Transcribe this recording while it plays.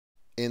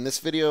In this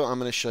video, I'm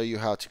going to show you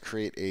how to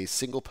create a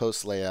single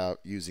post layout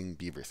using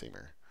Beaver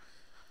Themer.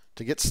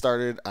 To get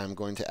started, I'm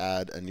going to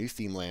add a new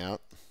theme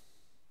layout.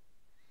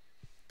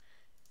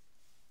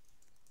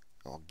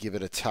 I'll give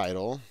it a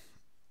title,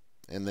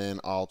 and then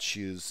I'll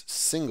choose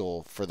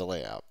single for the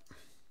layout.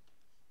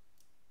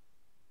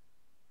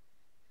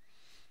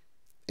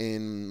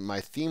 In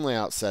my theme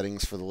layout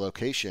settings for the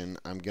location,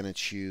 I'm going to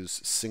choose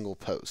single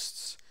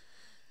posts.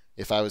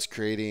 If I was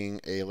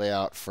creating a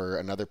layout for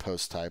another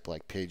post type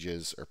like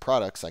pages or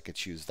products, I could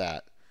choose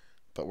that.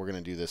 But we're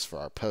going to do this for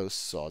our posts,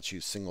 so I'll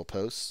choose single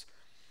posts.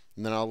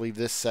 And then I'll leave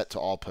this set to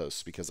all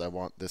posts because I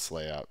want this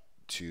layout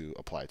to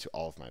apply to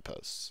all of my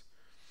posts.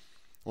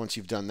 Once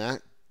you've done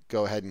that,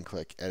 go ahead and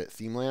click Edit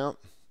Theme Layout.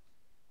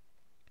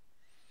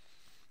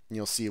 And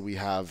you'll see we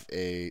have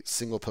a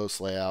single post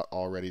layout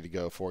all ready to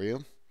go for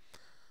you.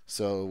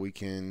 So we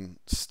can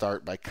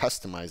start by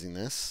customizing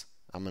this.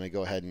 I'm going to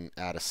go ahead and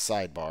add a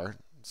sidebar.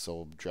 So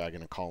we'll drag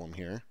in a column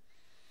here.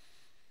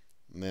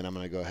 And then I'm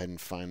going to go ahead and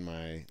find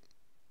my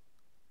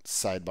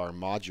sidebar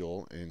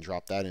module and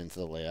drop that into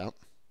the layout.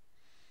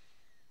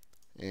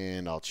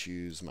 And I'll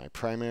choose my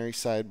primary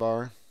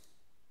sidebar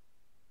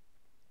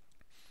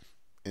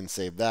and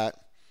save that.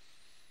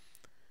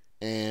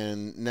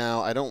 And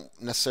now I don't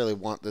necessarily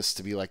want this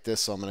to be like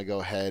this, so I'm going to go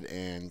ahead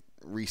and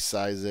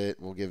resize it.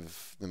 We'll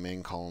give the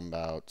main column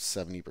about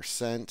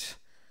 70%.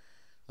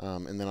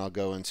 And then I'll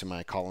go into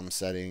my column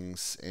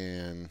settings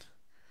and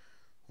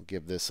we'll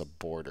give this a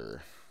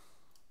border.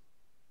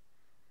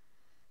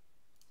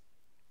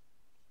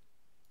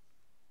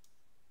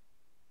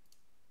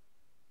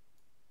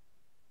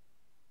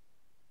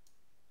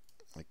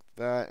 Like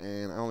that,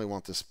 and I only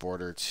want this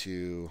border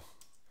to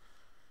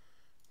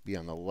be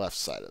on the left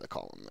side of the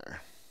column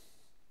there.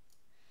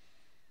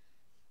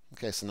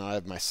 Okay, so now I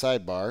have my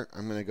sidebar.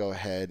 I'm going to go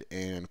ahead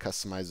and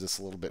customize this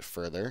a little bit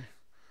further.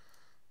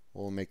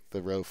 We'll make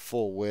the row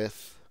full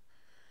width,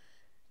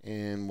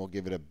 and we'll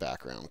give it a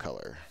background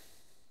color.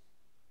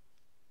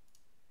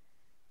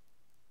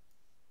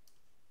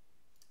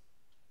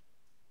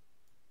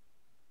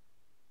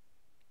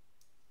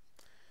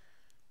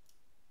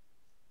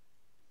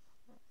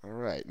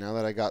 Alright, now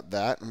that I got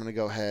that, I'm going to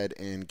go ahead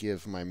and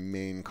give my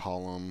main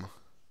column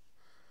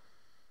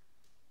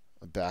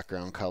a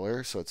background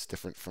color so it's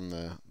different from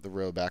the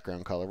row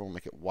background color. We'll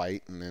make it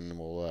white, and then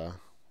we'll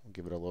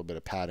give it a little bit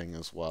of padding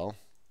as well.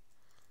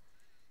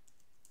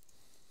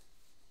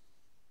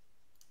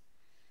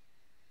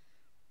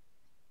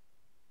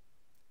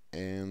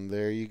 And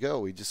there you go.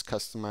 We just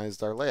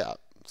customized our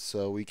layout.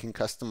 So we can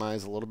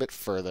customize a little bit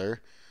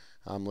further.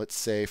 Let's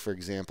say, for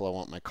example, I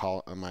want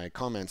my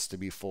comments to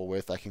be full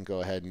width. I can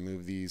go ahead and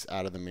move these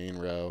out of the main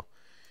row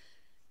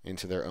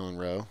into their own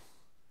row.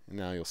 And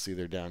now you'll see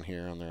they're down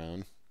here on their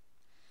own.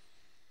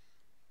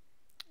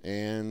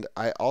 And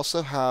I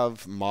also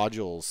have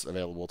modules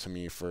available to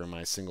me for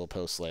my single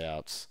post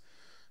layouts.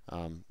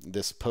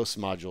 This post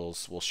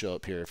modules will show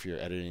up here if you're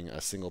editing a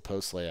single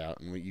post layout.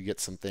 And you get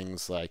some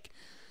things like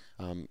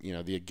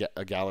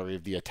a gallery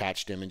of the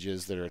attached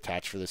images that are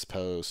attached for this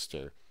post,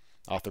 or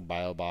author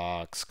bio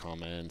box,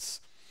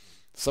 comments.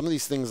 Some of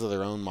these things are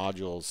their own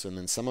modules, and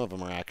then some of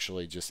them are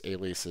actually just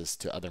aliases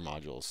to other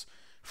modules.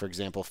 For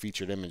example,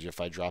 featured image, if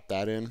I drop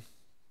that in,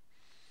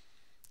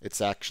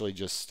 it's actually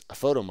just a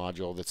photo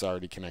module that's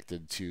already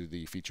connected to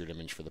the featured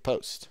image for the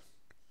post.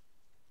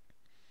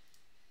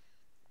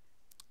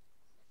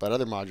 But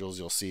other modules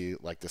you'll see,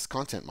 like this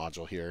content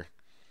module here,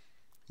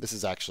 this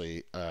is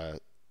actually a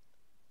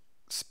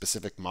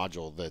specific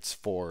module that's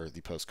for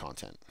the post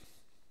content.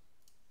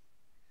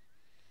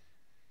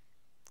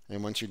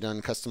 And once you're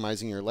done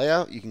customizing your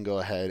layout, you can go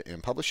ahead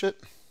and publish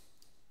it.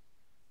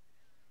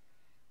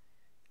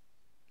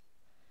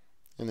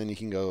 And then you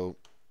can go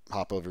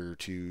hop over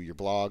to your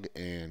blog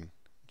and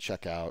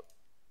check out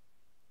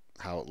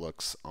how it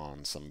looks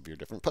on some of your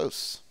different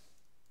posts.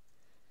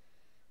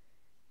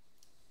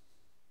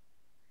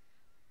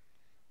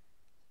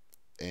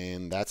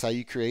 And that's how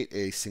you create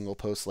a single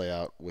post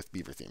layout with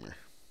Beaver Themer.